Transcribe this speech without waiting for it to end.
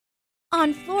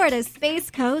On Florida's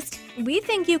Space Coast, we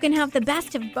think you can have the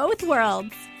best of both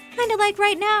worlds. Kind of like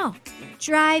right now.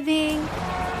 Driving,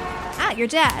 at your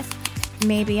desk,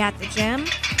 maybe at the gym,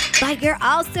 but you're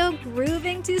also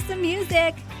grooving to some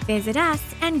music. Visit us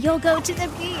and you'll go to the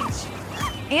beach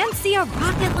and see a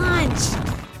rocket launch.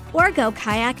 Or go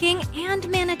kayaking and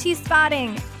manatee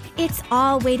spotting. It's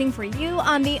all waiting for you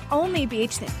on the only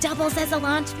beach that doubles as a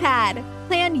launch pad.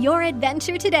 Plan your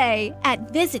adventure today at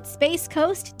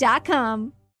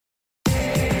visitspacecoast.com.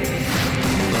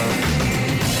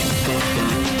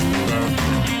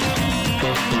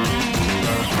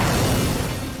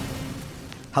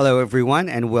 Hello everyone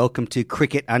and welcome to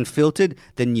Cricket Unfiltered,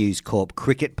 the News Corp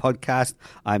cricket podcast.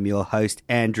 I'm your host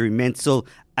Andrew Menzel,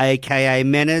 aka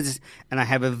Menners, and I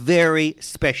have a very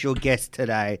special guest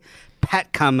today.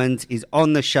 Pat Cummins is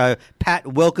on the show.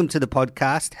 Pat, welcome to the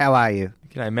podcast. How are you?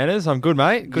 G'day, Menners. I'm good,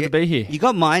 mate. Good to be here. You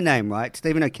got my name right.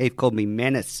 Stephen O'Keefe called me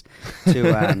Menace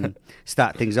to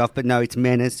start things off, but no, it's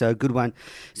Menace, so good one.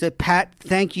 So, Pat,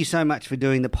 thank you so much for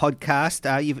doing the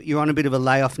podcast. You're on a bit of a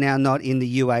layoff now, not in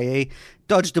the UAE.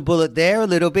 Dodged a bullet there a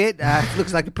little bit.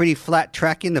 Looks like a pretty flat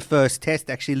track in the first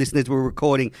test. Actually, listeners, were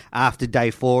recording after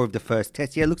day 4 of the first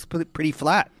test. Yeah, it looks pretty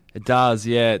flat. It does,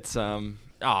 yeah. It's, I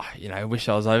wish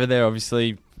I was over there.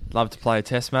 Obviously, love to play a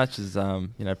test match. As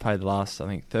played the last, I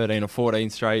think, 13 or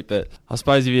 14 straight. But I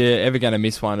suppose if you're ever going to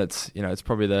miss one, it's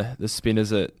probably the spinners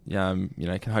that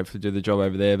can hopefully do the job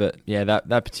over there. But yeah, that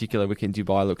particular wicket in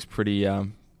Dubai looks pretty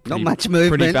not much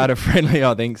movement, pretty batter friendly,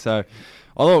 I think. So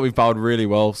I thought we've bowled really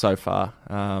well so far.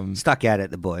 Stuck at it,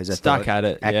 the boys. Stuck at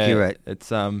it, accurate. Yeah.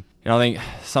 It's I think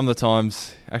some of the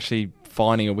times actually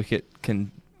finding a wicket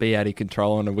can be out of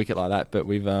control on a wicket like that. But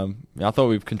I thought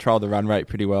we've controlled the run rate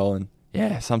pretty well. And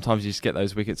yeah, sometimes you just get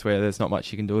those wickets where there's not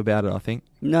much you can do about it, I think.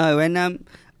 No, and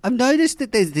I've noticed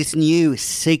that there's this new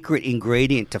secret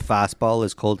ingredient to fast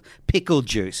bowlers called pickle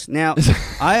juice. Now,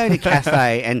 I own a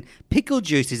cafe, and pickle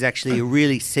juice is actually a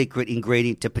really secret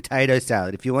ingredient to potato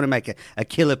salad. If you want to make a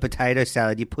killer potato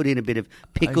salad, you put in a bit of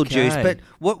pickle juice. But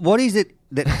what is it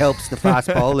that helps the fast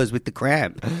bowlers with the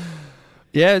cramp?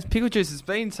 Yeah, pickle juice has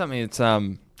been something that's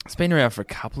it's been around for a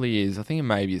couple of years. I think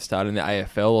maybe it started in the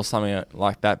AFL or something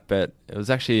like that, but it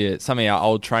was actually something our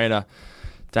old trainer,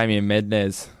 Damien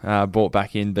Mednes, brought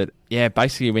back in. But yeah,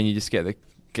 basically when you just get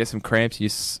some cramps, you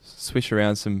swish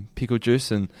around some pickle juice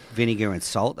and vinegar and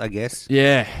salt, I guess.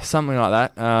 Yeah, something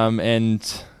like that.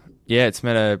 And yeah, it's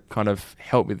meant to kind of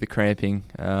help with the cramping.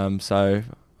 So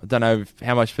I don't know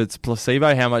how much of it's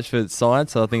placebo, how much of it's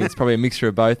science. So I think it's probably a mixture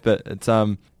of both. But it's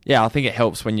I think it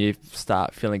helps when you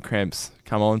start feeling cramps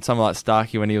come on. Something like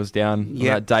Starkey when he was down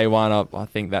that day one up, I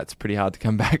think that's pretty hard to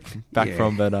come back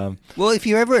from. But well, if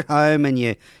you're ever at home and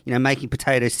you're making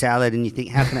potato salad and you think,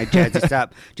 how can I jazz this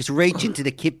up? Just reach into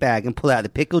the kit bag and pull out the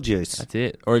pickle juice. That's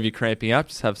it. Or if you're cramping up,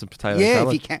 just have some potato salad. Yeah,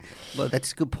 if you can. Well,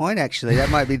 that's a good point, actually. That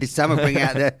might be this summer. Bring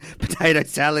out the potato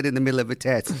salad in the middle of a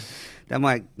test. That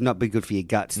might not be good for your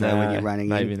guts, though, when you're running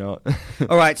maybe not.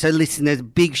 All right, so listen, there's a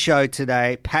big show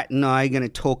today. Pat and I are going to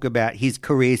talk about his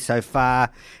career so far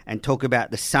and talk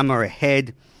about the summer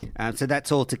ahead. So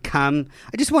that's all to come.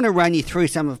 I just want to run you through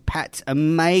some of Pat's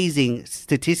amazing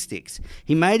statistics.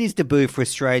 He made his debut for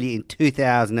Australia in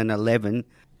 2011.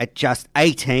 At just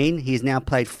 18, he has now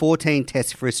played 14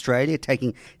 tests for Australia,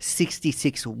 taking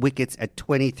 66 wickets at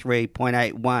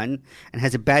 23.81 and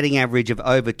has a batting average of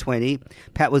over 20.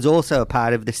 Pat was also a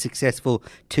part of the successful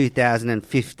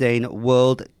 2015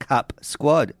 World Cup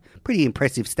squad. Pretty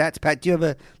impressive stats. Pat, do you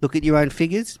ever look at your own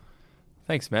figures?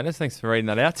 Thanks, Manners. Thanks for reading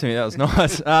that out to me. That was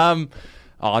nice.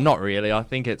 Not really. I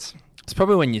think it's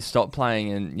probably when you stop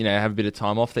playing and have a bit of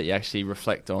time off that you actually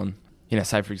reflect on.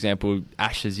 Say, for example,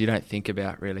 Ashes, you don't think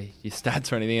about really your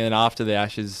stats or anything. And then after the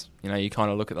Ashes, you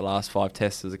kind of look at the last 5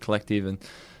 tests as a collective. And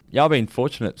yeah, I've been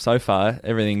fortunate so far.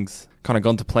 Everything's kind of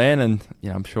gone to plan. And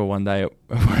I'm sure one day it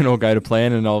won't all go to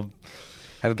plan and I'll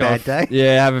have a bad day.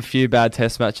 Yeah, have a few bad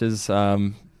test matches.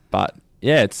 But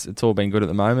yeah, it's all been good at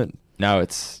the moment. No,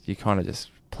 you kind of just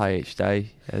play each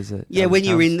day as it. Yeah, as when it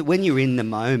you're in the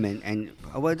moment, and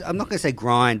I'm not going to say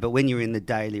grind, but when you're in the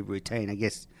daily routine, I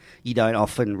guess you don't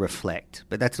often reflect.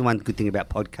 But that's the one good thing about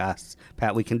podcasts,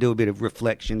 Pat. We can do a bit of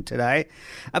reflection today.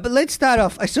 But let's start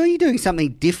off. I saw you doing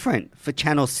something different for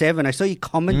Channel 7. I saw you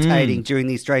commentating during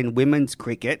the Australian women's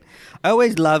cricket. I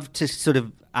always love to sort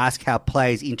of ask how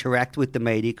players interact with the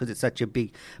media because it's such a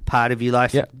big part of your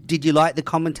life. Yeah. Did you like the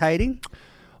commentating?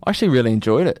 I actually really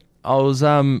enjoyed it. I was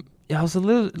a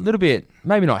little bit,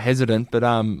 maybe not hesitant, but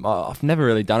I've never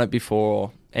really done it before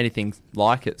or anything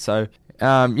like it. So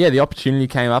the opportunity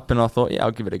came up and I thought,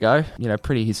 I'll give it a go.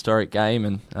 Pretty historic game,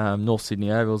 and North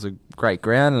Sydney Oval is a great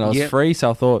ground and I was free,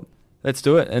 so I thought, let's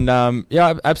do it. And yeah,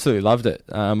 I absolutely loved it.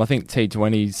 I think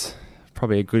T20's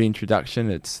probably a good introduction.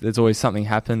 There's always something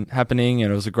happening,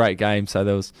 and it was a great game. So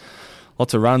there was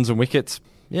lots of runs and wickets.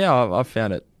 Yeah, I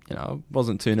found it. I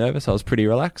wasn't too nervous. I was pretty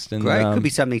relaxed. And, Great. Could be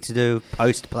something to do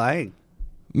post playing.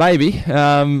 Maybe.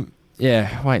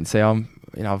 Yeah, wait and see. I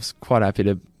was quite happy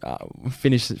to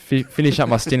finish up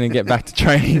my stint and get back to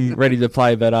training, ready to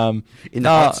play. But in the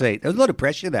hot seat, there was a lot of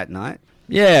pressure that night.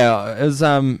 Yeah, it was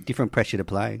different pressure to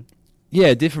playing.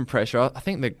 Yeah, different pressure. I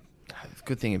think the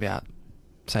good thing about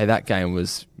say that game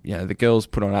was the girls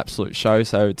put on an absolute show.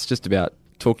 So it's just about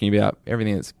talking about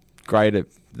everything that's great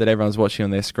that everyone's watching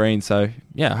on their screen. So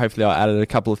yeah, hopefully I added a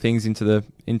couple of things into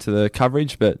the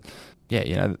coverage, but.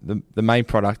 Yeah, the main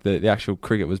product, the actual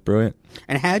cricket was brilliant.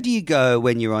 And how do you go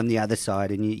when you're on the other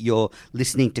side and you're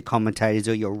listening to commentators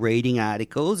or you're reading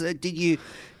articles? Do you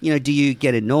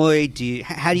get annoyed?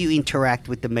 How do you interact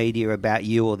with the media about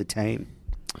you or the team?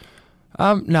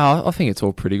 No, I think it's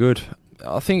all pretty good.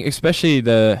 I think especially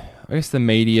the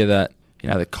media that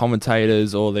the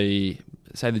commentators or the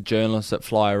journalists that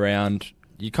fly around.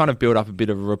 You kind of build up a bit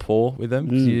of a rapport with them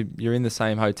because you're in the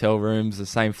same hotel rooms, the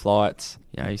same flights.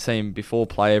 You see them before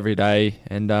play every day,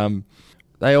 and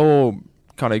they all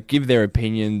kind of give their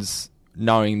opinions,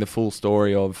 knowing the full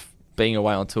story of being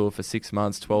away on tour for 6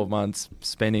 months, 12 months,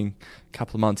 spending a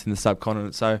couple of months in the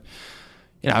subcontinent. So,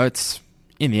 it's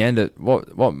in the end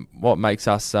what makes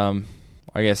us, I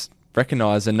guess,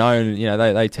 recognised and known.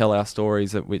 They tell our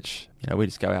stories at which we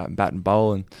just go out and bat and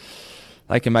bowl and.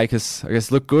 They can make us, I guess,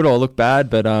 look good or look bad,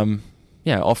 but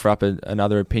offer up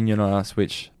another opinion on us,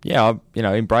 which I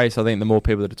embrace. I think the more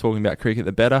people that are talking about cricket,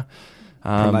 the better.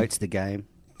 Promotes the game.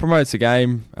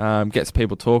 Gets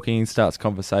people talking, starts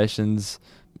conversations.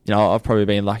 I've probably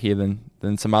been luckier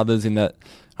than some others in that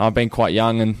I've been quite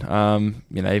young, and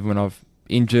even when I've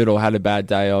injured or had a bad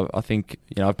day, I think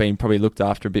I've been probably looked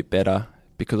after a bit better.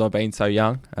 Because I've been so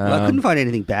young. Well, I couldn't find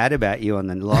anything bad about you on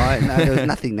the line. No, there was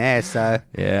nothing there, so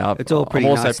yeah, it's all pretty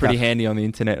I'm also nice pretty stuff. Handy on the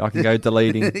internet. I can go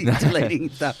deleting. Deleting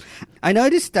stuff. I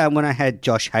noticed when I had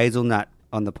Josh Hazelnut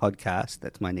on the podcast,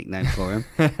 that's my nickname for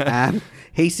him,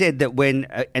 he said that when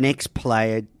an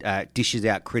ex-player dishes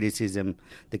out criticism,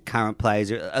 the current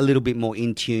players are a little bit more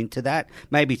in tune to that.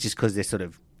 Maybe it's just because they're sort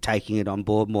of taking it on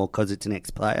board more because it's an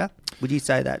ex-player. Would you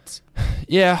say that's...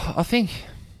 Yeah, I think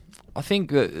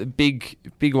the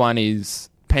big one is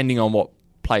depending on what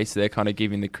place they're kind of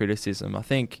giving the criticism. I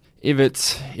think if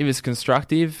it's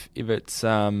constructive, if it's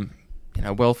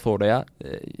well thought out,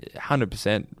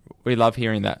 100%. We love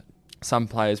hearing that. Some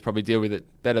players probably deal with it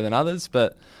better than others,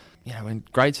 but when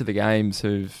greats of the games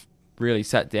who've really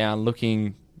sat down,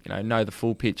 looking, know the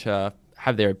full picture,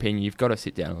 have their opinion, you've got to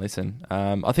sit down and listen.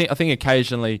 I think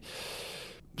occasionally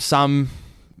some,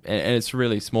 and it's a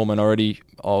really small minority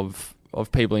of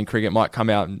people in cricket might come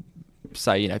out and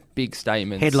say, big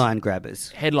statements. Headline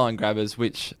grabbers,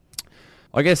 which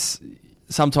I guess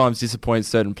sometimes disappoints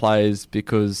certain players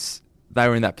because they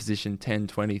were in that position 10,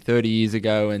 20, 30 years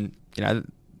ago. And,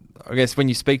 I guess when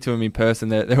you speak to them in person,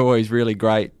 they're always really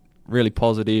great, really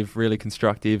positive, really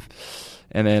constructive.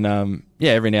 And then,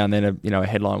 every now and then, a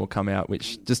headline will come out,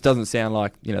 which just doesn't sound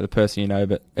like, the person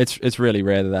but it's really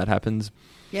rare that happens.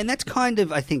 Yeah, and that's kind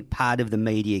of, I think, part of the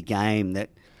media game that,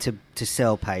 to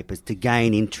sell papers, to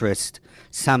gain interest.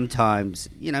 Sometimes,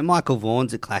 Michael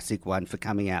Vaughan's a classic one for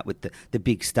coming out with the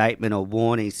big statement or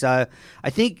warning. So I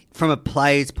think from a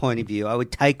player's point of view, I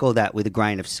would take all that with a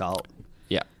grain of salt.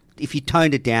 Yeah. If you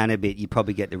toned it down a bit, you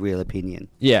probably get the real opinion.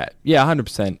 Yeah,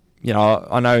 100%.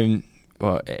 I know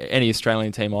any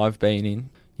Australian team I've been in,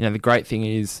 the great thing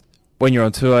is when you're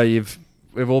on tour,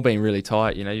 we've all been really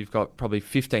tight. You've got probably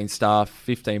 15 staff,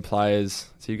 15 players.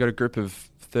 So you've got a group of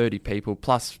 30 people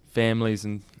plus families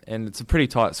and it's a pretty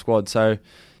tight squad. So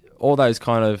all those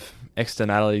kind of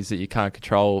externalities that you can't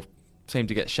control seem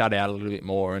to get shut out a little bit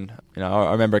more. And,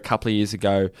 I remember a couple of years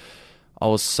ago, I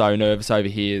was so nervous over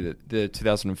here that the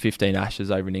 2015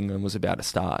 Ashes over in England was about to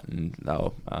start and they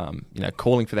were,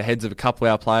 calling for the heads of a couple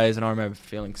of our players. And I remember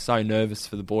feeling so nervous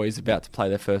for the boys about to play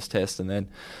their first test. And then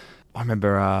I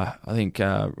remember,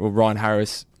 Ryan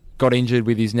Harris got injured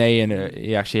with his knee and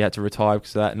he actually had to retire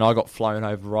because of that. And I got flown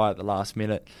over right at the last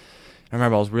minute. I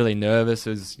remember I was really nervous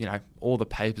as, all the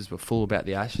papers were full about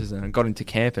the Ashes and I got into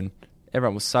camp and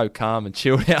everyone was so calm and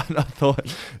chilled out. And I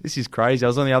thought, this is crazy. I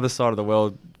was on the other side of the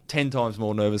world 10 times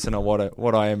more nervous than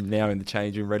what I am now in the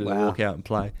change room, ready to walk out and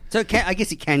play. So I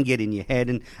guess it can get in your head.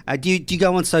 And do you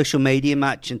go on social media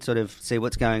much and sort of see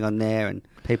what's going on there and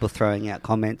people throwing out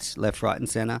comments left, right and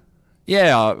centre?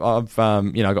 Yeah, I've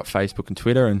got Facebook and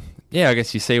Twitter, and I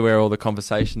guess you see where all the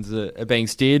conversations are being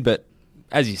steered. But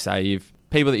as you say,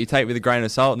 people that you take with a grain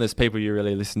of salt, and there's people you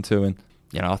really listen to. And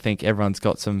I think everyone's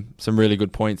got some really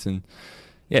good points, and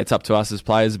it's up to us as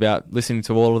players about listening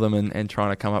to all of them and trying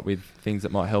to come up with things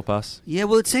that might help us. Yeah,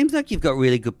 well, it seems like you've got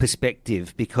really good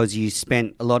perspective because you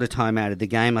spent a lot of time out of the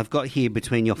game. I've got here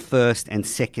between your first and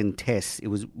second tests, it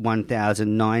was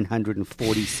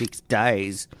 1,946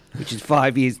 days, which is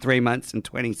 5 years, 3 months and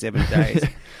 27 days.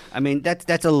 I mean,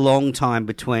 that's a long time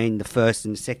between the first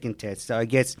and second test. So I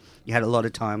guess you had a lot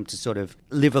of time to sort of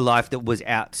live a life that was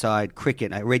outside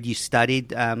cricket. I read you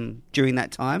studied during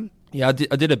that time. Yeah, I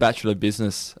did a Bachelor of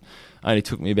Business. It only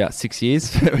took me about 6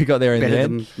 years. We got there in Better the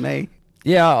end. than me.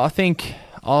 Yeah, I think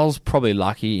I was probably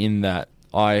lucky in that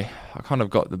I kind of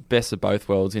got the best of both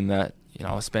worlds in that,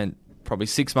 I spent probably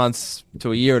 6 months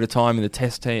to a year at a time in the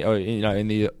test team, or, in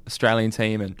the Australian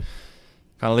team, and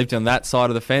kind of lived on that side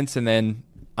of the fence, and then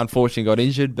unfortunately got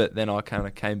injured, but then I kind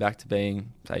of came back to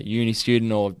being, say, a uni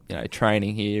student or,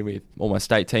 training here with all my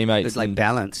state teammates. It's like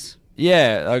balance.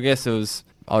 Yeah, I guess it was...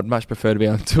 I'd much prefer to be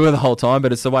on tour the whole time,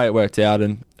 but it's the way it worked out,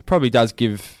 and it probably does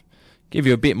give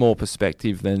you a bit more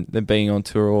perspective than being on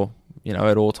tour or,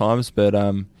 at all times. But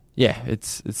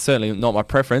it's certainly not my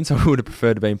preference. I would have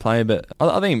preferred to be playing, but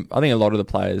I think a lot of the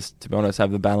players, to be honest,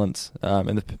 have the balance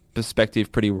and the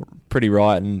perspective pretty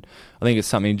right, and I think it's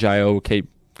something JL will keep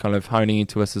kind of honing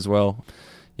into us as well.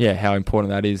 Yeah, how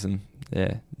important that is, and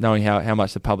knowing how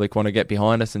much the public want to get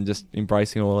behind us and just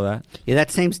embracing all of that. Yeah, that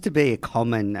seems to be a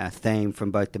common theme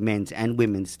from both the men's and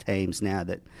women's teams now,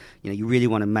 that you really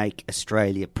want to make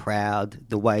Australia proud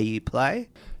the way you play.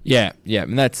 Yeah,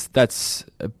 and that's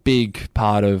a big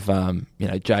part of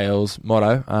JL's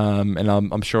motto, and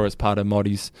I'm sure it's part of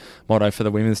Moddy's motto for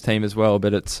the women's team as well.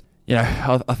 But it's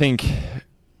I think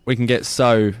we can get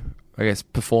so, I guess,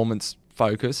 performance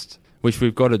focused, which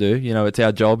we've got to do. It's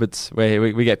our job. It's where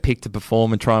we get picked to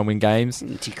perform and try and win games.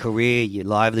 It's your career, your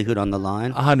livelihood on the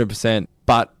line. 100%.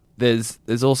 But there's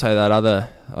also that other,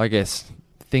 I guess,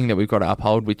 thing that we've got to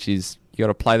uphold, which is you got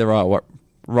to play the right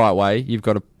way. You've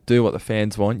got to do what the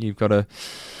fans want. You got a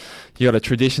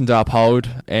tradition to uphold,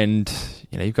 and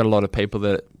you've got a lot of people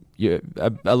that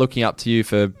are looking up to you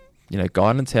for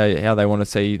guidance, how they want to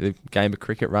see the game of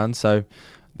cricket run. So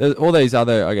there's all these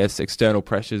other, I guess, external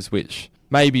pressures which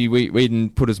maybe we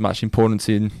didn't put as much importance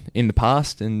in the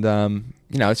past, and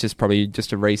it's just probably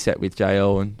just a reset with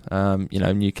JL and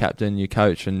new captain, new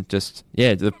coach, and just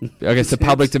I guess the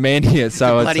public demanding it.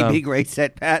 So it's bloody big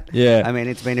reset, Pat. Yeah, I mean,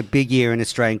 it's been a big year in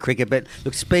Australian cricket. But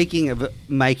look, speaking of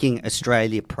making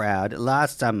Australia proud,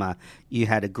 last summer you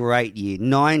had a great year,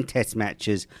 9 Test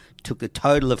matches. Took a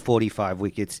total of 45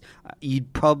 wickets. You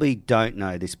probably don't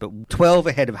know this, but 12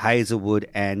 ahead of Hazelwood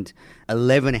and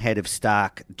 11 ahead of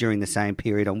Stark during the same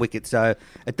period on wicket. So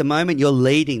at the moment, you're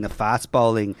leading the fast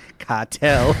bowling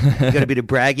cartel. You've got a bit of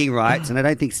bragging rights, and I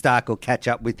don't think Stark will catch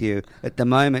up with you at the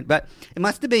moment. But it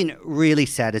must have been really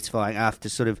satisfying after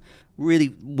sort of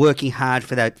really working hard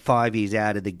for that 5 years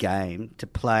out of the game to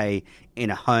play in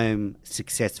a home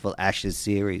successful Ashes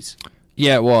series.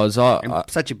 Yeah, it was.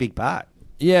 Such a big part.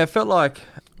 Yeah, it felt like,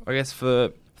 I guess,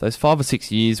 for those 5 or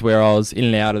 6 years where I was in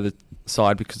and out of the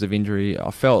side because of injury,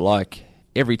 I felt like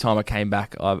every time I came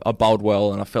back, I bowled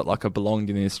well and I felt like I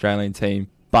belonged in the Australian team.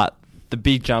 But the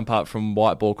big jump up from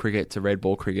white ball cricket to red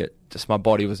ball cricket, just my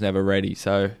body was never ready.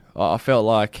 So I felt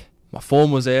like my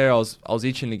form was there. I was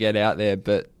itching to get out there,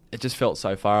 but it just felt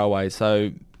so far away.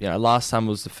 So, last summer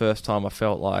was the first time I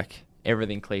felt like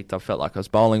everything clicked. I felt like I was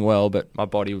bowling well, but my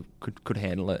body could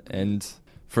handle it. And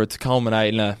for it to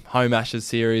culminate in a home Ashes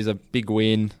series, a big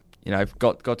win,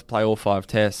 got to play all 5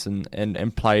 tests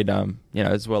and played,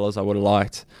 as well as I would have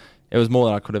liked. It was more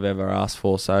than I could have ever asked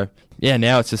for. So,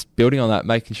 now it's just building on that,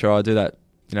 making sure I do that,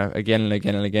 again and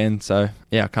again and again. So,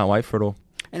 I can't wait for it all.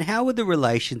 And how were the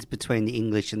relations between the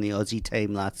English and the Aussie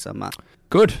team last summer?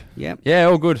 Good. Yeah. Yeah,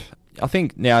 all good. I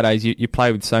think nowadays you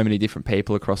play with so many different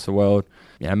people across the world.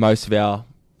 Most of our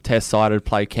test side had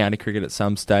played county cricket at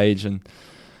some stage, and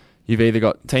you've either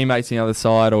got teammates on the other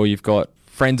side or you've got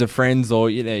friends of friends, or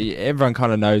everyone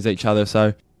kind of knows each other.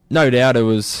 So no doubt it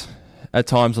was, at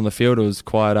times on the field, it was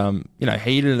quite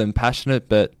heated and passionate,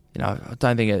 but I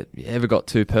don't think it ever got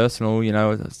too personal. You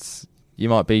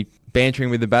might be bantering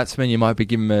with the batsman, you might be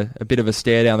giving him a bit of a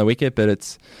stare down the wicket, but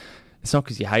it's not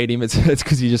because you hate him, it's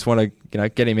because you just want to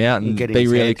get him out and be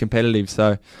really competitive.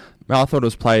 So I thought it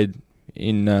was played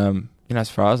in as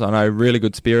far as I know, really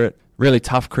good spirit, really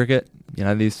tough cricket.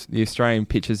 The Australian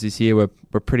pitches this year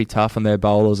were pretty tough on their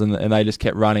bowlers, and they just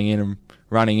kept running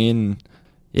in.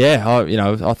 Yeah,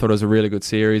 I thought it was a really good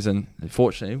series, and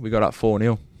fortunately we got up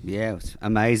 4-0. Yeah, it was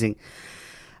amazing.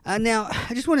 Now,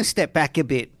 I just want to step back a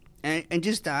bit and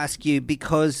just ask you,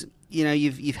 because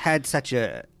you've had such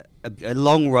a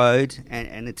long road,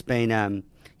 and it's been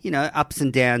ups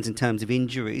and downs in terms of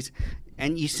injuries,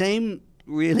 and you seem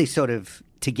really sort of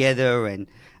together, and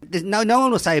there's no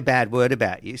one will say a bad word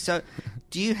about you. So,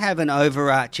 do you have an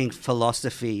overarching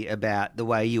philosophy about the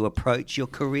way you approach your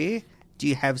career? Do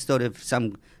you have sort of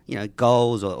some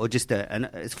goals or just a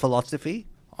philosophy?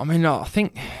 I mean, I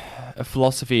think a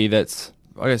philosophy that's,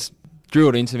 I guess,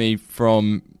 drilled into me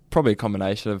from probably a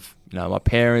combination of my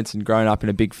parents and growing up in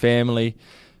a big family,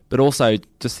 but also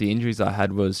just the injuries I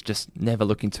had was just never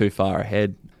looking too far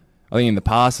ahead. I think in the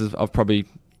past I've probably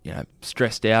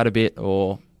stressed out a bit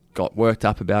or got worked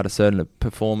up about a certain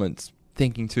performance,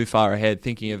 thinking too far ahead,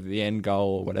 thinking of the end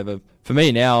goal or whatever. For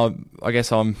me now, I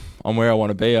guess I'm where I want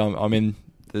to be. I'm in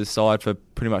the side for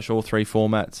pretty much all three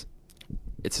formats.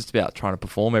 It's just about trying to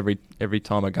perform every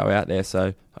time I go out there.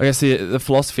 So I guess the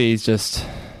philosophy is just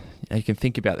you can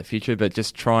think about the future, but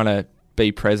just trying to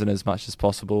be present as much as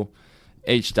possible.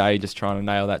 Each day, just trying to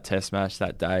nail that test match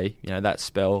that day, that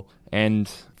spell.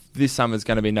 And this summer's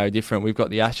going to be no different. We've got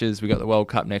the Ashes, we've got the World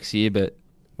Cup next year, but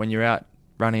when you're out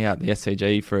running out the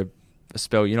SCG for a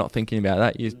spell, you're not thinking about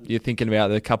that. You're thinking about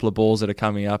the couple of balls that are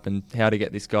coming up and how to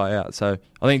get this guy out. So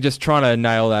I think just trying to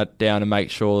nail that down and make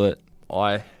sure that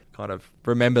I kind of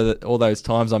remember that all those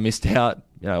times I missed out,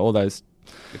 all those...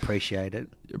 Appreciate it.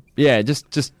 Yeah,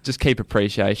 just keep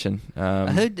appreciation.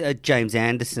 I heard James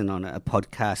Anderson on a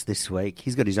podcast this week.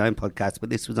 He's got his own podcast, but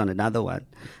this was on another one,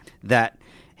 that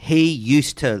he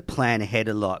used to plan ahead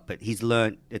a lot, but he's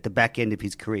learnt at the back end of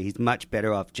his career, he's much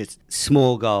better off just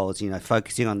small goals,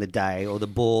 focusing on the day or the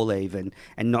ball even,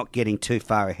 and not getting too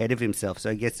far ahead of himself.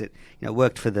 So I guess it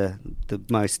worked for the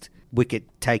most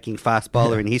wicket-taking fast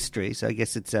bowler in history. So I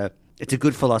guess it's a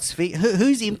good philosophy.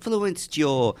 Who's influenced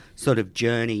your sort of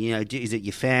journey? Is it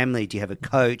your family? Do you have a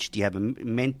coach? Do you have a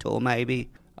mentor maybe?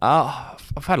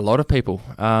 I've had a lot of people.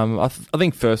 I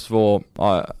think first of all,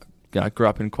 I grew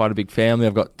up in quite a big family.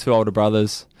 I've got two older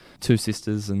brothers, two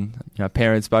sisters, and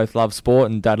parents both love sport,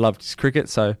 and Dad loved cricket.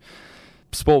 So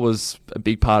sport was a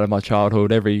big part of my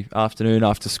childhood. Every afternoon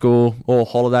after school, all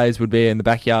holidays would be in the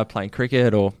backyard playing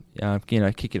cricket or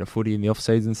kicking a footy in the off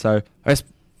season. So I guess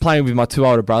playing with my two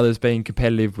older brothers, being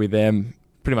competitive with them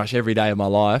pretty much every day of my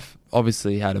life,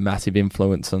 obviously had a massive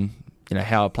influence on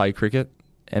how I play cricket.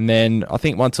 And then I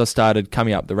think once I started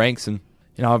coming up the ranks, and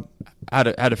I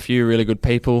had a few really good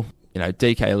people.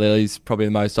 DK Lilly's probably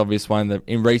the most obvious one. That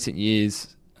in recent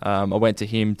years, I went to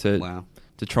him to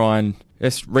try and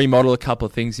just remodel a couple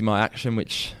of things in my action,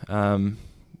 which when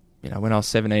I was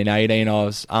 17, 18, I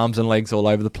was arms and legs all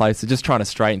over the place. So just trying to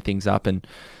straighten things up, and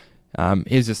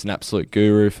he was just an absolute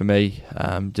guru for me.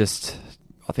 I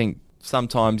think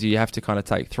sometimes you have to kind of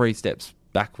take 3 steps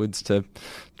backwards to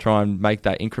try and make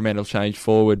that incremental change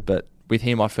forward. But with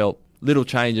him, I felt little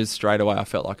changes straight away. I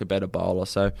felt like a better bowler.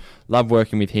 So love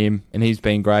working with him, and he's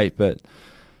been great. But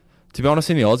to be honest,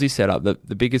 in the Aussie setup,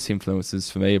 the biggest influences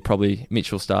for me are probably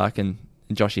Mitchell Starc and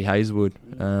Joshy Hazlewood.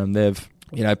 They've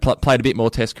played a bit more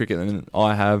Test cricket than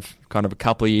I have, kind of a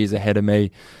couple of years ahead of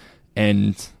me,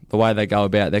 and the way they go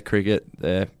about their cricket,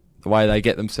 the way they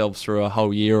get themselves through a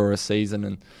whole year or a season,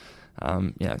 and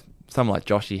someone like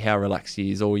Joshy, how relaxed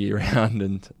he is all year round,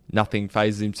 and nothing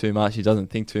phases him too much. He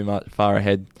doesn't think too much far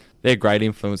ahead. They're great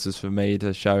influences for me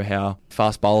to show how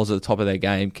fast bowlers at the top of their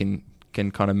game can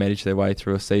kind of manage their way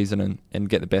through a season and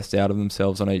get the best out of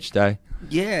themselves on each day.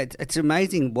 Yeah, it's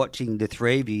amazing watching the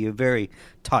three of you. You're a very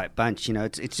tight bunch.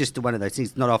 It's just one of those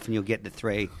things. Not often you'll get the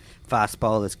 3 fast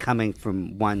bowlers coming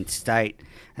from one state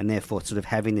and therefore sort of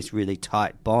having this really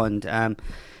tight bond.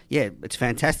 Yeah, it's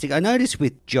fantastic. I noticed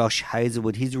with Josh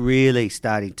Hazlewood, he's really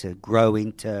starting to grow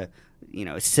into,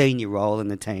 a senior role in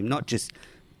the team, not just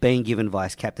being given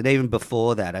vice captain. Even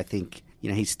before that, I think,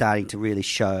 he's starting to really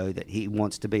show that he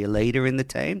wants to be a leader in the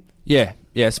team. Yeah,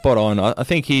 spot on. I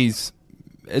think it's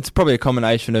probably a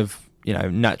combination of,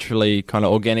 naturally, kind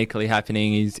of organically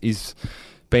happening. He's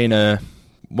been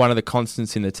one of the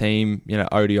constants in the team,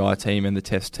 ODI team and the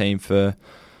Test team for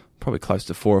probably close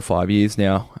to 4 or 5 years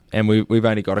now. And we've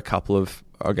only got a couple of,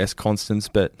 I guess, constants,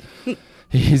 but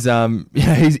he's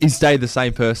stayed the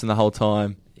same person the whole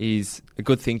time. He's a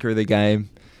good thinker of the game.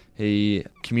 He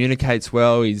communicates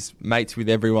well. He's mates with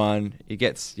everyone. He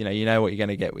gets, you know what you're going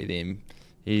to get with him.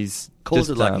 He's calls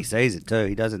it like he sees it too.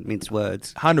 He doesn't mince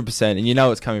words. 100%, and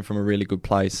it's coming from a really good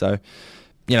place. So,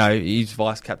 he's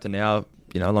vice captain now,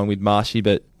 along with Marshy.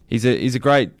 But he's a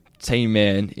great team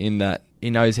man in that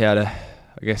he knows how to,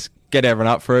 I guess, get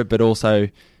everyone up for it. But also,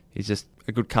 he's just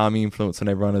a good calming influence on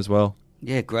everyone as well.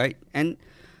 Yeah, great. And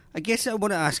I guess I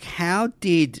want to ask, how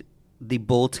did the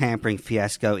ball tampering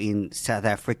fiasco in South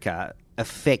Africa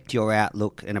affect your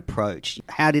outlook and approach?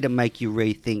 How did it make you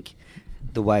rethink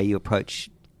the way you approach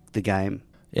the game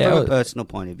from a personal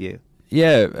point of view?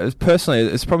 Yeah, personally,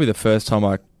 it's probably the first time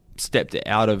I stepped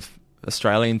out of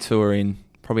Australian tour in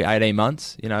probably 18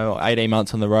 months, 18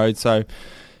 months on the road. So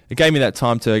it gave me that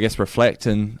time to, I guess, reflect.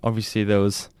 And obviously there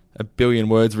was a billion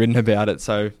words written about it.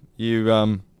 So you've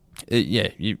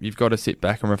got to sit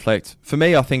back and reflect. For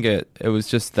me, I think it was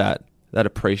just that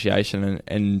appreciation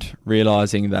and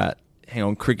realising that, hang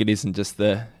on, cricket isn't just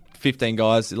the 15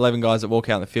 guys, 11 guys that walk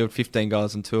out in the field, 15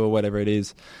 guys on tour, whatever it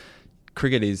is.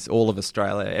 Cricket is all of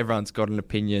Australia. Everyone's got an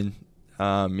opinion.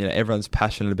 Everyone's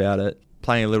passionate about it.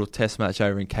 Playing a little test match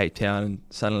over in Cape Town, and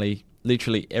suddenly,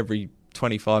 literally every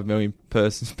 25 million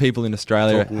people in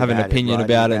Australia have an opinion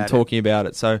about it and talking about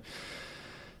it. So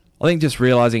I think just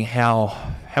realising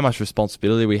how much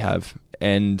responsibility we have,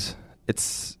 and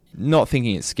it's not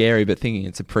thinking it's scary, but thinking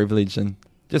it's a privilege, and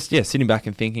just sitting back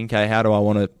and thinking, okay, how do I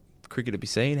want cricket to be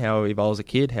seen? How, if I was a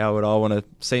kid, how would I want to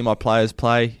see my players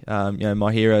play?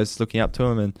 My heroes, looking up to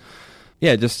them, and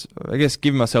just I guess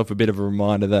giving myself a bit of a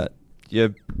reminder that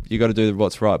you got to do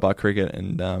what's right by cricket,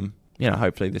 and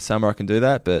hopefully this summer I can do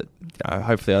that, but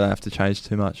hopefully I don't have to change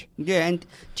too much. Yeah, and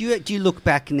do you look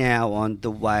back now on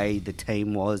the way the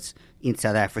team was in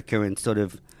South Africa and sort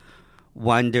of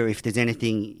wonder if there's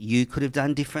anything you could have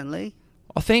done differently?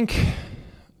 I think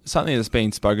something that's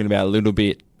been spoken about a little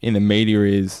bit in the media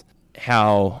is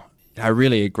how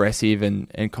really aggressive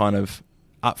and kind of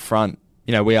upfront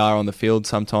we are on the field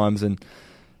sometimes, and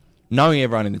knowing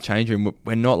everyone in the change room,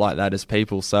 we're not like that as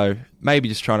people. So maybe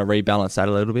just trying to rebalance that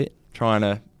a little bit, trying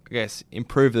to, I guess,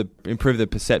 improve the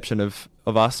perception of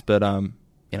us. But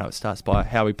it starts by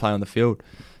how we play on the field,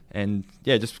 and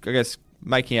just I guess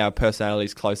making our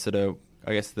personalities closer to,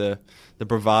 I guess, the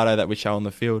bravado that we show on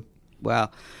the field.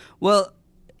 Wow. Well,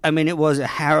 I mean, it was a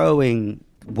harrowing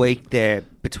week there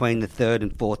between the third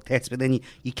and fourth test, but then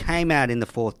you came out in the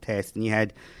fourth test and you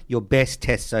had your best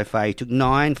test so far. You took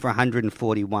 9 for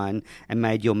 141 and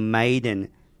made your maiden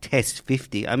test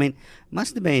 50. I mean, it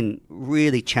must have been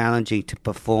really challenging to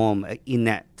perform in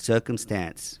that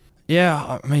circumstance.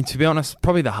 Yeah, I mean, to be honest,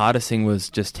 probably the hardest thing was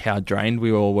just how drained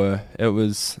we all were. It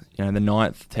was, the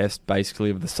 9th test basically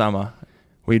of the summer.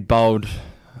 I bowled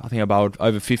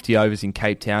over 50 overs in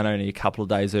Cape Town only a couple of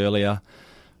days earlier.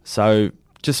 So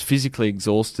just physically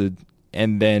exhausted,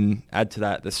 and then add to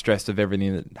that the stress of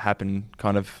everything that happened,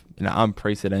 kind of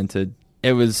unprecedented.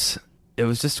 It was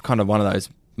just kind of one of those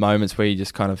moments where you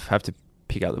just kind of have to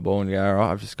pick up the ball and go, all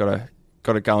right, I've just got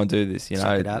to go and do this.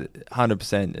 Suck it up.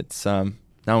 100%. It's no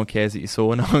one cares that you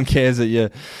saw. No one cares that you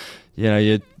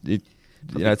it's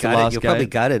the last You're game. Probably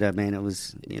gutted. I mean, it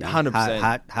was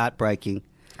 100% heartbreaking.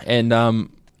 And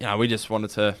we just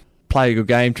wanted to play a good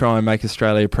game, try and make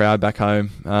Australia proud back home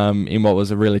in what was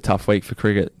a really tough week for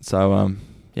cricket. So,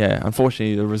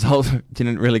 unfortunately the result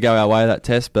didn't really go our way that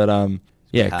test, but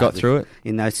got through it.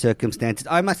 In those circumstances,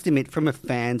 I must admit, from a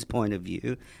fan's point of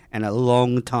view and a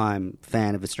long-time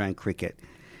fan of Australian cricket,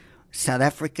 South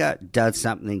Africa does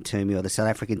something to me, or the South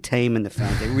African team and the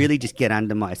fans. They really just get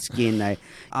under my skin.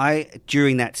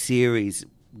 During that series,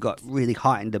 got really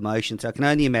heightened emotion, so I can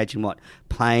only imagine what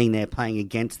playing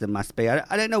against them must be.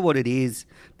 I don't know what it is,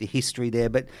 the history there,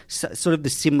 but sort of the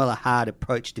similar hard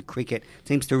approach to cricket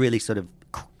seems to really sort of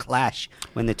clash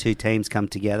when the two teams come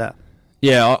together.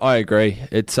 Yeah, I agree.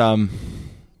 It's I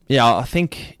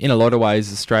think in a lot of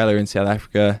ways Australia and South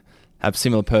Africa have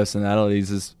similar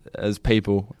personalities as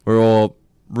people. We're all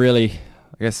really,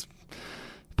 I guess,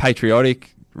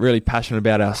 patriotic, really passionate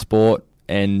about our sport,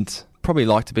 and probably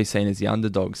like to be seen as the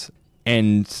underdogs,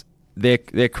 and their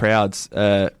crowds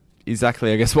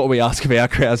exactly, I guess, what we ask of our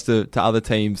crowds to other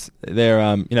teams.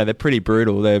 They're they're pretty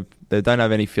brutal. They don't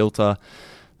have any filter.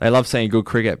 They love seeing good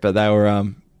cricket, but they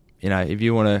were if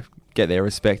you want to get their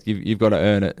respect, you've got to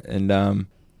earn it. And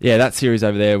that series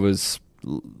over there was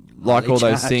like all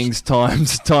those things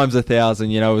times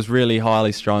 1,000. It was really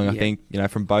highly strung. I think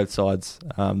from both sides,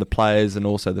 the players and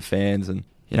also the fans, and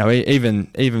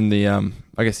even the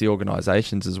I guess the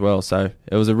organisations as well. So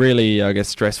it was a really, I guess,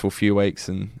 stressful few weeks,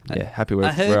 and happy we're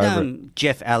over it.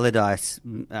 Jeff Allardyce,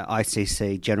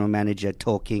 ICC General Manager,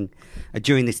 talking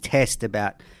during this test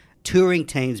about touring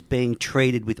teams being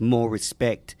treated with more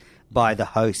respect by the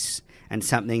hosts, and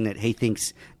something that he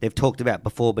thinks they've talked about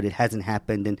before, but it hasn't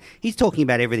happened. And he's talking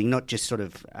about everything, not just sort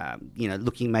of,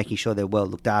 making sure they're well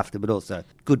looked after, but also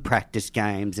good practice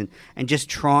games and just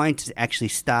trying to actually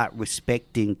start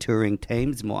respecting touring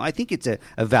teams more. I think it's a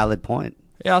valid point.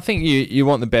 Yeah, I think you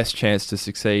want the best chance to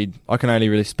succeed. I can only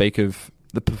really speak of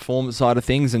the performance side of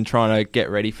things and trying to get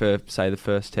ready for, say, the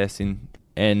first test. To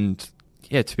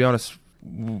be honest,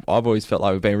 I've always felt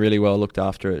like we've been really well looked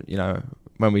after. It,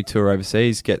 when we tour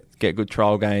overseas, get good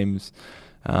trial games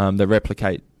that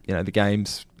replicate the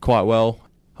games quite well.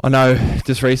 I know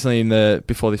just recently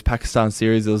before this Pakistan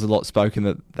series, there was a lot spoken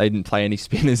that they didn't play any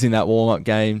spinners in that warm-up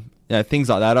game. Things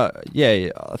like that.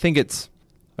 I think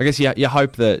I guess you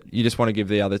hope that you just want to give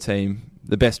the other team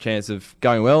the best chance of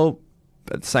going well,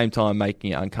 but at the same time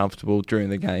making it uncomfortable during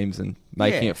the games and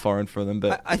making it foreign for them.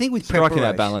 But I think with striking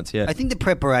that balance, I think the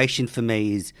preparation for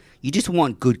me is you just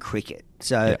want good cricket.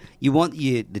 So you want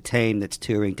the team that's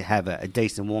touring to have a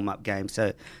decent warm-up game.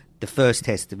 So the first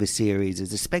test of a series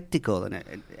is a spectacle, and it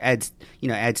adds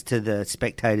to the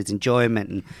spectators' enjoyment,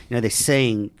 and they're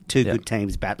seeing two good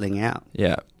teams battling out.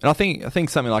 Yeah, and I think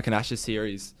something like an Ashes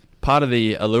series, part of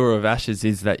the allure of Ashes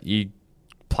is that you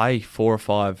play 4 or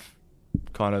 5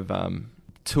 kind of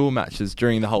tour matches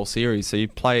during the whole series. So you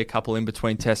play a couple in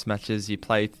between test matches, you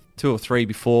play 2 or 3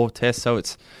 before tests. So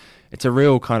it's a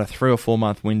real kind of 3 or 4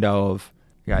 month window of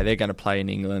they're going to play in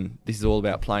England. This is all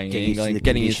about playing in England,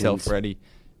 getting yourself ready.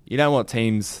 You don't want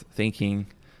teams thinking,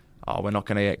 we're not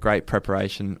going to get great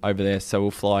preparation over there, so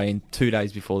we'll fly in 2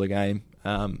 days before the game.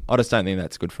 I just don't think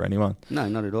that's good for anyone. No,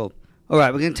 not at all. All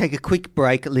right, we're going to take a quick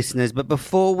break, listeners. But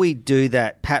before we do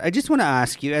that, Pat, I just want to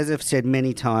ask you, as I've said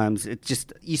many times,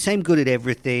 you seem good at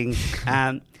everything.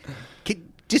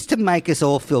 Just to make us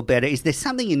all feel better, is there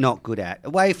something you're not good at,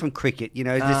 away from cricket? Is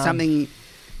there something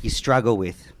you struggle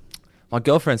with? My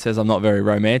girlfriend says I'm not very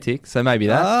romantic, so maybe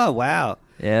that. Oh, wow.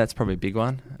 Yeah, that's probably a big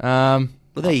one. Well,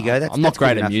 there you go. I'm not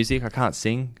great at music. I can't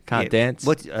sing, can't dance.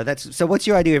 So what's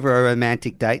your idea of a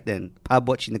romantic date then? Pub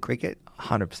watching the cricket?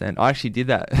 100%. I actually did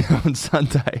that on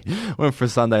Sunday. Went for a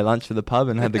Sunday lunch for the pub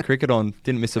and had the cricket on.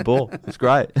 Didn't miss a ball. It was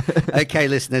great. Okay,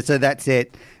 listeners, so that's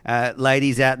it.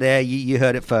 Ladies out there, you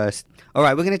heard it first. All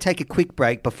right, we're going to take a quick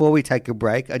break. Before we take a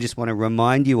break, I just want to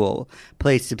remind you all,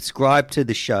 please subscribe to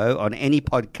the show on any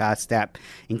podcast app,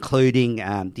 including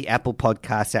the Apple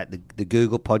Podcast app, the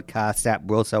Google Podcast app.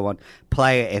 We're also on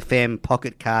Player FM,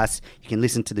 Pocket Casts. You can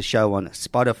listen to the show on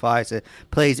Spotify. So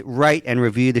please rate and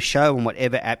review the show on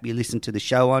whatever app you listen to the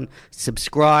show on.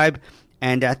 Subscribe.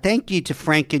 And thank you to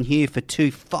Frank and Hugh for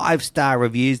 2 5-star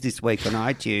reviews this week on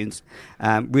iTunes.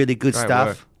 Really good Great stuff.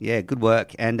 work. Yeah, good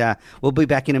work. And we'll be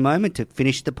back in a moment to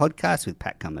finish the podcast with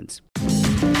Pat Cummins.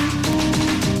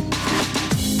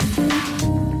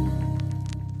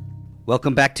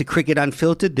 Welcome back to Cricket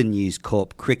Unfiltered, the News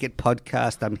Corp cricket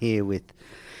podcast. I'm here with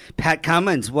Pat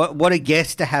Cummins. What a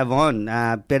guest to have on.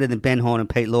 Better than Ben Horn and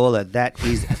Pete Lawler, that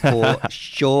is for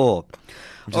sure.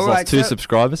 We've just lost 2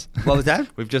 subscribers. What was that?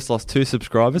 We've just lost 2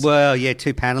 subscribers. Well, yeah,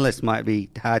 2 panellists might be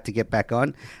hard to get back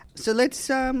on. So let's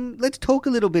talk a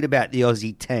little bit about the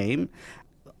Aussie team.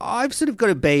 I've sort of got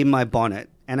a bee in my bonnet,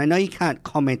 and I know you can't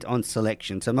comment on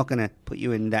selection, so I'm not going to put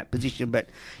you in that position. But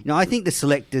I think the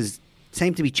selectors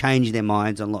seem to be changing their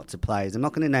minds on lots of players. I'm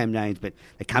not going to name names, but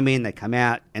they come in, they come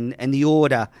out, and the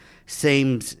order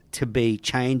seems to be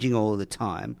changing all the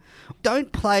time.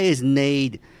 Don't players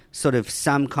need sort of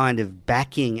some kind of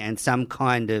backing and some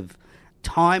kind of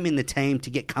time in the team to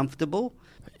get comfortable?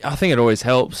 I think it always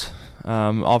helps.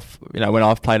 When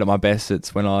I've played at my best,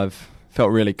 it's when I've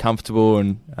felt really comfortable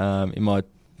and in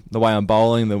the way I'm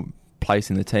bowling, the place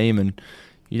in the team, and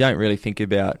you don't really think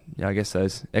about I guess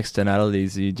those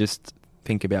externalities. You just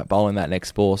think about bowling that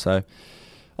next ball. So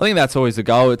I think that's always the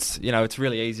goal. It's it's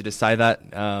really easy to say that.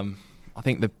 I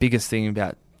think the biggest thing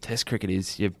about Test cricket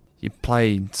is you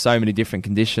play so many different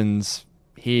conditions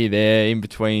here, there, in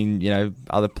between,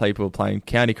 other people playing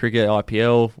county cricket,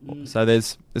 IPL. So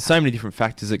there's so many different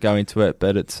factors that go into it.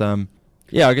 But it's, I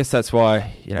guess that's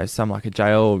why, some like a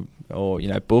JL or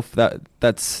Buff,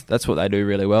 that's what they do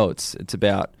really well. It's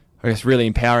about, I guess, really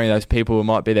empowering those people who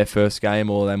might be their first game,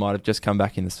 or they might have just come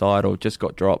back in the side or just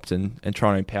got dropped, and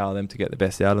trying to empower them to get the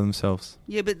best out of themselves.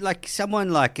 Yeah, but like someone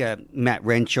like Matt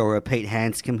Renshaw or Pete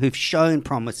Hanscom, who've shown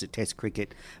promise at Test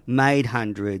cricket, made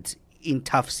hundreds in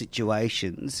tough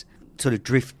situations, sort of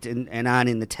drift and aren't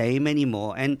in the team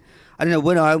anymore. And I don't know,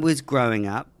 when I was growing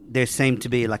up, there seemed to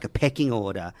be like a pecking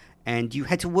order, and you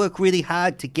had to work really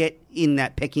hard to get in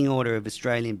that pecking order of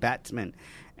Australian batsmen.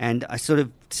 And I sort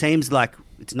of seems like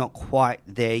it's not quite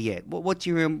there yet. What's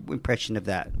your impression of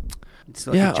that? It's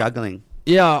like juggling.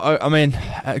 Yeah, I mean,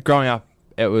 growing up,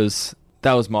 that was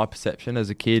my perception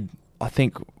as a kid. I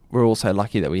think we're also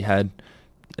lucky that we had,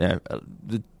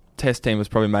 the Test team was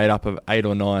probably made up of 8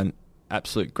 or 9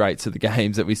 absolute greats of the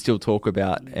games that we still talk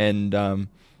about. And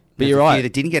but you're right, a few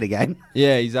that didn't get a game.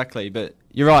 Yeah, exactly. But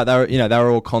you're right. They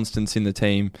were all constants in the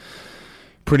team,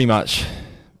 pretty much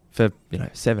for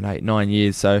 7, 8, 9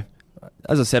 years. So,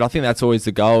 as I said, I think that's always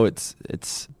the goal. It's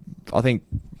I think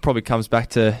probably comes back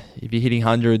to if you're hitting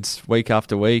hundreds week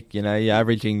after week, you're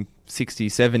averaging 60,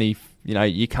 70,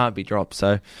 you can't be dropped.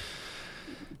 So,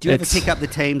 do you ever pick up the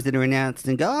teams that are announced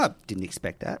and go, oh, didn't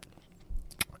expect that?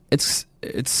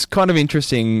 It's kind of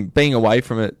interesting being away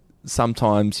from it.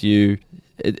 Sometimes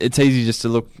it's easy just to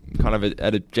look kind of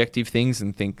at objective things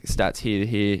and think stats here to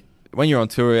here. When you're on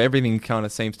tour, everything kind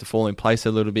of seems to fall in place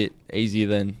a little bit easier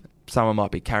than someone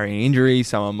might be carrying injury,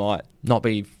 someone might not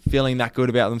be feeling that good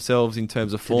about themselves in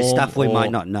terms of form. The stuff we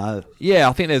might not know. Yeah,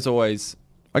 I think there's always,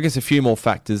 I guess, a few more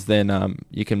factors than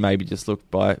you can maybe just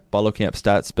look by looking up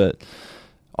stats. But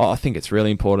I think it's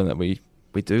really important that we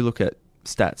do look at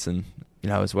stats and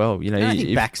as well. I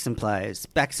think back some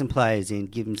players in,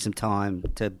 give them some time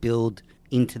to build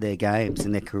into their games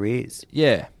and their careers.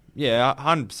 Yeah,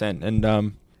 100%. And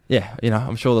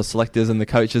I'm sure the selectors and the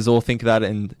coaches all think that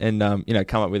and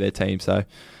come up with their team. So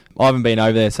I haven't been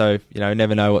over there, so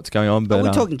never know what's going on. But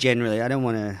we're talking generally. I don't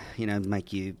want to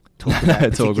make you talk about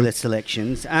particular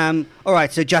selections. All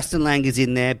right, so Justin Langer's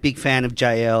in there. Big fan of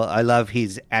JL. I love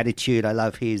his attitude.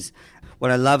 What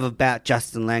I love about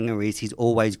Justin Langer is he's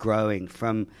always growing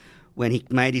from when he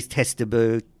made his test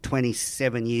debut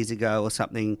 27 years ago or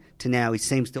something to now. He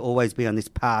seems to always be on this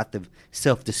path of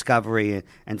self-discovery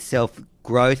and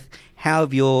self-growth. How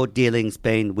have your dealings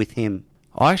been with him?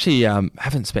 I actually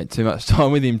haven't spent too much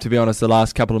time with him, to be honest, the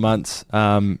last couple of months,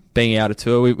 being out of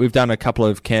tour. We've done a couple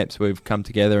of camps where we've come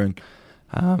together and,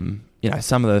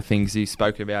 some of the things he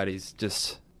spoke about is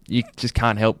you just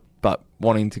can't help but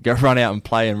wanting to go run out and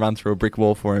play and run through a brick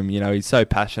wall for him. He's so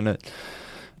passionate,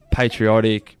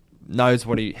 patriotic, knows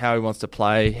how he wants to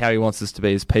play, how he wants us to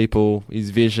be as people,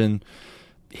 his vision,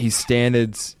 his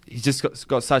standards. He's just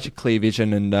got such a clear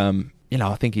vision, and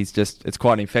I think it's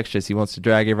quite infectious. He wants to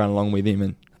drag everyone along with him,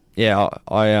 and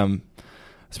it's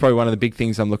probably one of the big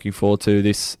things I'm looking forward to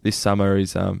this summer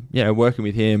is working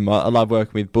with him. I love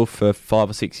working with Buff for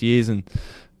 5 or 6 years, and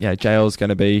JL's going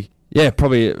to be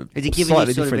probably a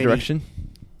slightly different direction.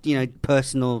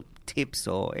 Personal tips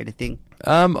or anything?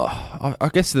 I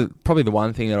guess probably the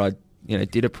one thing that I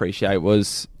did appreciate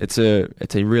was it's a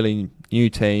really new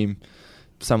team.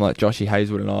 Someone like Joshy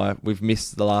Hazelwood and I, we've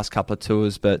missed the last couple of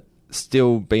tours, but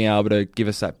still being able to give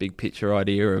us that big picture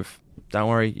idea of, don't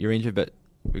worry, you're injured, but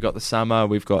we've got the summer,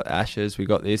 we've got Ashes, we've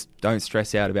got this, don't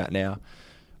stress out about now.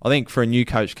 I think for a new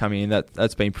coach coming in,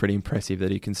 that's been pretty impressive that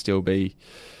he can still be,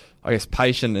 I guess,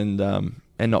 patient and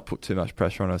not put too much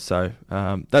pressure on us. So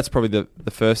that's probably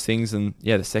the first things. And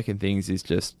the second things is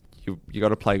just you got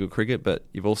to play good cricket, but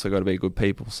you've also got to be good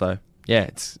people. So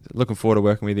it's looking forward to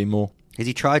working with him more. Has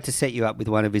he tried to set you up with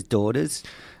one of his daughters?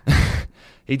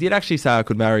 He did actually say I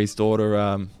could marry his daughter.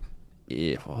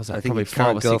 What was that? I think probably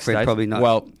 5 or 6 days. Probably not.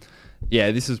 Well,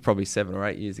 this was probably 7 or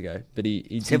 8 years ago. But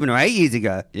he 7 or 8 years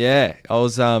ago. Yeah, I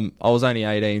was only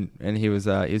 18, and he was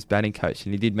batting coach,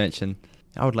 and he did mention,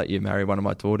 I would let you marry one of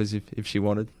my daughters if she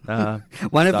wanted. It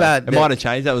might have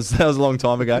changed. That was a long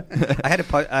time ago. I had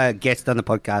a guest on the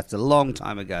podcast a long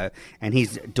time ago, and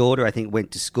his daughter, I think,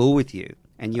 went to school with you,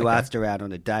 and you asked her out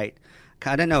on a date.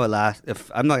 I don't know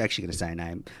I'm not actually going to say her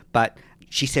name, but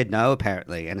she said no,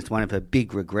 apparently, and it's one of her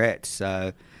big regrets.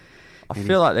 So I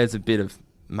feel like there's a bit of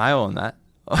mail on that.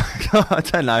 I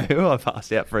don't know who I've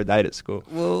asked out for a date at school.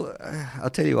 Well,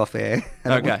 I'll tell you off air.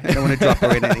 I don't want to drop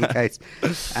her in any case.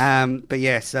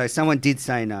 But so someone did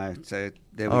say no. So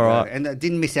there we go. Right. And I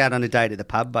didn't miss out on a date at the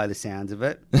pub by the sounds of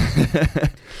it.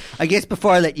 I guess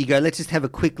before I let you go, let's just have a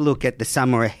quick look at the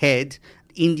summer ahead.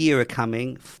 India are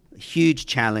coming. Huge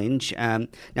challenge. Now I'm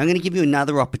going to give you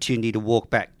another opportunity to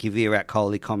walk back, give Virat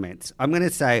Kohli comments. I'm going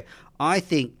to say, I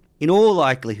think in all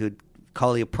likelihood,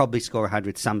 Kohli will probably score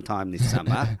 100 sometime this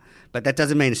summer, but that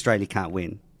doesn't mean Australia can't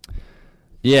win.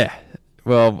 Yeah,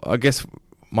 well, I guess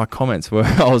my comments were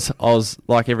I was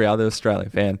like every other Australian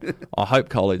fan. I hope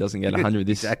Kohli doesn't get 100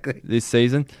 this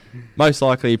season. Most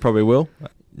likely he probably will.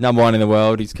 Number 1 in the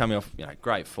world. He's coming off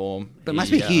great form. But it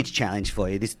must be a huge challenge for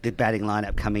you, the batting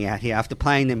lineup coming out here. After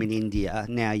playing them in India,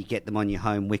 now you get them on your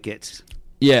home wickets.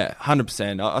 Yeah,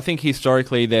 100%. I think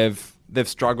historically they've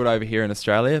struggled over here in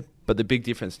Australia, but the big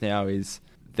difference now is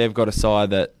they've got a side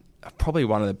that are probably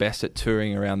one of the best at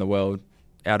touring around the world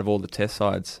out of all the test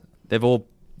sides. They've all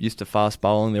used to fast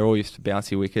bowling. They're all used to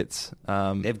bouncy wickets.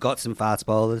 They've got some fast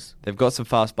bowlers. They've got some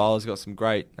fast bowlers, got some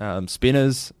great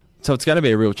spinners. So it's going to be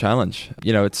a real challenge.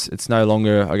 It's no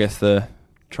longer, I guess, the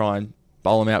try and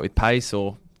bowl them out with pace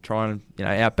or try and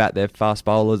outbat their fast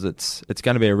bowlers. It's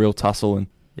going to be a real tussle, and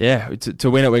to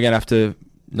win it, we're going to have to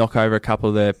knock over a couple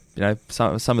of their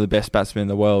some of the best batsmen in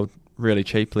the world really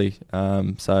cheaply.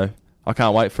 So I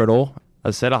can't wait for it all.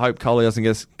 As I said, I hope Kohli doesn't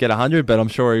get 100, but I'm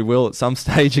sure he will at some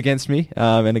stage against me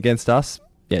and against us.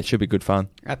 yeah, it should be good fun.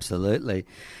 Absolutely.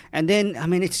 And then, I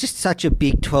mean, it's just such a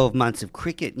big 12 months of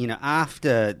cricket. You know,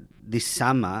 after this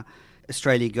summer,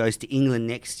 Australia goes to England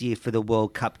next year for the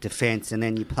World Cup defence, and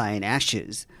then you play in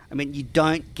Ashes. I mean, you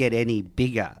don't get any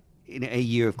bigger in a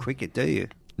year of cricket, do you?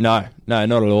 No,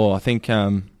 not at all. I think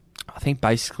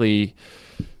basically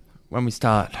when we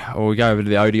start, or we go over to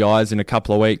the ODIs in a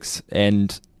couple of weeks,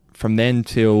 and from then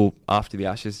till after the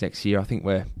Ashes next year, I think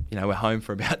we're home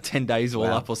for about 10 days all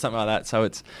up or something like that. So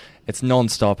it's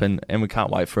non-stop, and we can't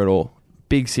wait for it all.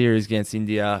 Big series against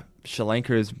India. Sri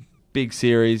Lanka is big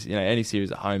series. You know, any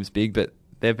series at home is big, but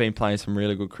they've been playing some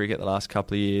really good cricket the last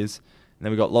couple of years. And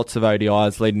then we've got lots of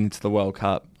ODIs leading into the World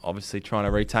Cup, obviously trying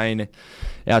to retain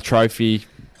our trophy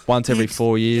once every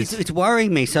 4 years. It's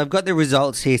worrying me. So I've got the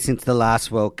results here since the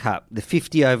last World Cup. The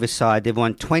 50-over side, they've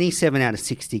won 27 out of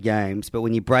 60 games, but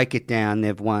when you break it down,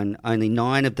 they've won only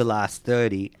 9 of the last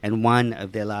 30 and 1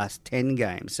 of their last 10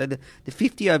 games. So the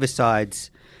 50-over side's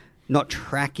not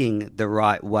tracking the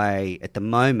right way at the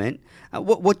moment.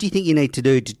 What do you think you need to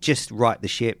do to just right the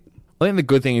ship? I think the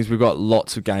good thing is we've got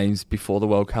lots of games before the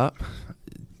World Cup.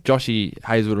 Joshy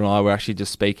Hazelwood and I were actually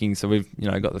just speaking, so we've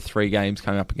got the 3 games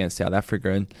coming up against South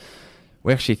Africa, and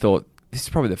we actually thought this is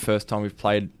probably the first time we've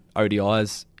played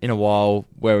ODIs in a while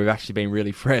where we've actually been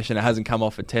really fresh, and it hasn't come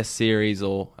off a test series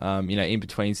or in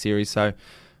between series. So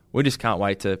we just can't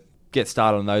wait to get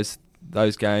started on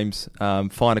those games,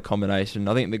 find a combination.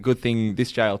 I think the good thing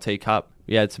this JLT Cup,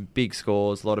 we had some big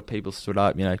scores. A lot of people stood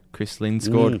up. Chris Lynn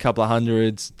scored a couple of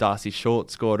hundreds. Darcy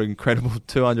Short scored an incredible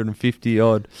 250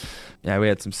 odd. We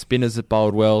had some spinners that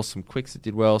bowled well, some quicks that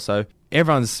did well. So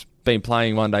everyone's been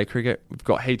playing one-day cricket. We've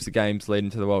got heaps of games leading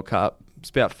to the World Cup. It's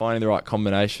about finding the right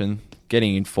combination,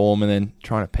 getting in form, and then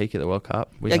trying to peak at the World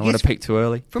Cup. We don't want to peak too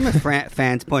early. From a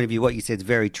fan's point of view, what you said is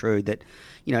very true, that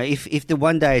if the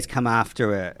one days come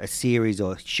after a series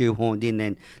or shoehorned in,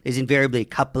 then there's invariably a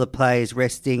couple of players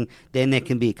resting, then there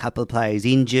can be a couple of players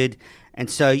injured,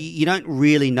 and so you don't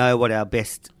really know what our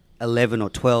best 11 or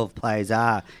 12 players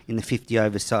are in the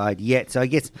 50-over side yet. So I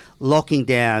guess locking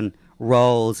down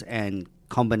roles and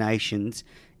combinations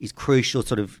is crucial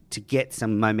sort of to get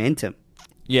some momentum.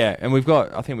 Yeah, and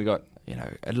I think we've got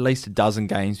at least a dozen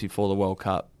games before the World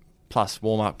Cup, plus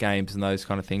warm-up games and those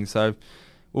kind of things. So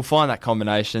we'll find that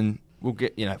combination. We'll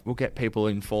get people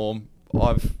in form.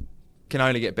 Can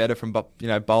only get better from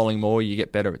bowling more. You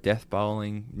get better at death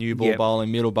bowling, new ball bowling,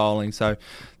 middle bowling. So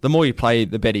the more you play,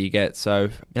 the better you get. So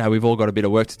we've all got a bit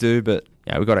of work to do, but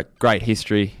we've got a great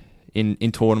history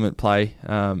in tournament play.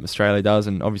 Australia does,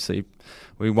 and obviously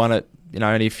we won it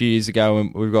only a few years ago,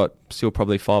 and we've got still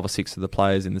probably 5 or 6 of the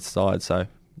players in the side. So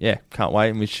yeah, can't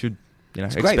wait, and we should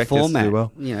it's expect great format. Us to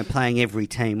do well. Playing every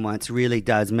team once really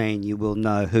does mean you will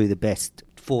know who the best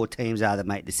 4 teams are that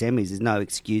make the semis. There's no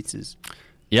excuses.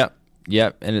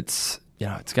 Yep, and it's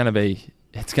going to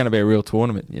be a real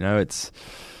tournament.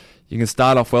 You can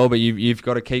start off well, but you've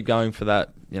got to keep going for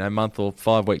that month or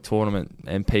 5-week tournament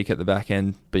and peak at the back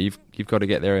end. But you've got to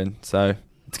get there, and so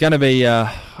it's going to be.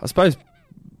 I suppose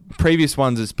previous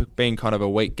ones has been kind of a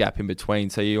week gap in between,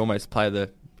 so you almost play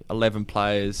the 11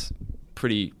 players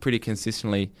pretty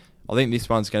consistently. I think this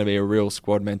one's going to be a real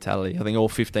squad mentality. I think all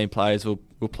 15 players will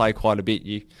play quite a bit.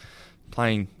 You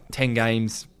playing 10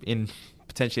 games in.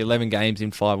 Potentially 11 games in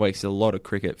 5 weeks is a lot of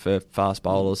cricket for fast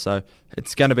bowlers. So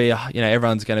it's going to be,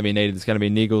 everyone's going to be needed. There's going to be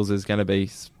niggles. There's going to be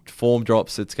form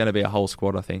drops. It's going to be a whole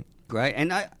squad, I think. Great.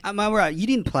 And am I right? You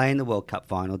didn't play in the World Cup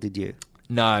final, did you?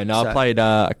 No. I played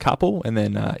a couple, and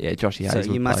then Joshy Hazelwood.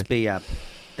 So you must played.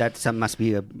 That must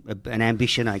be an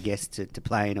ambition, I guess, to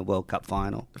play in a World Cup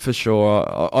final. For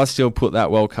sure. I still put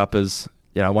that World Cup as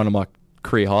one of my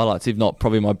career highlights, if not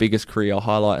probably my biggest career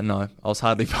highlight, and I was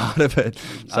hardly part of it.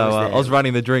 So I was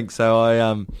running the drink,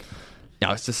 so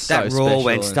it's just so special. That raw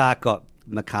when Stark got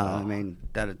McCullum, I mean,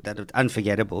 that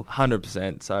unforgettable.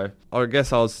 100%. So I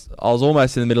guess I was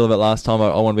almost in the middle of it last time.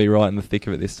 I want to be right in the thick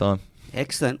of it this time.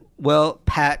 Excellent. Well,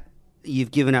 Pat,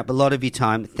 you've given up a lot of your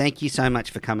time. Thank you so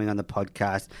much for coming on the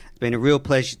podcast. It's been a real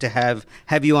pleasure to have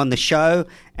you on the show,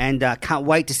 and can't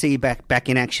wait to see you back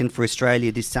in action for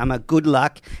Australia this summer. Good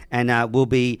luck, and we'll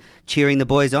be cheering the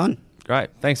boys on. Great.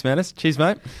 Thanks, Manus. Cheers,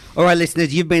 mate. All right,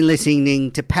 listeners, you've been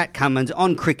listening to Pat Cummins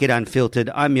on Cricket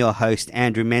Unfiltered. I'm your host,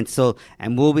 Andrew Menzel,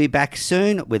 and we'll be back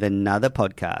soon with another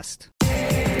podcast.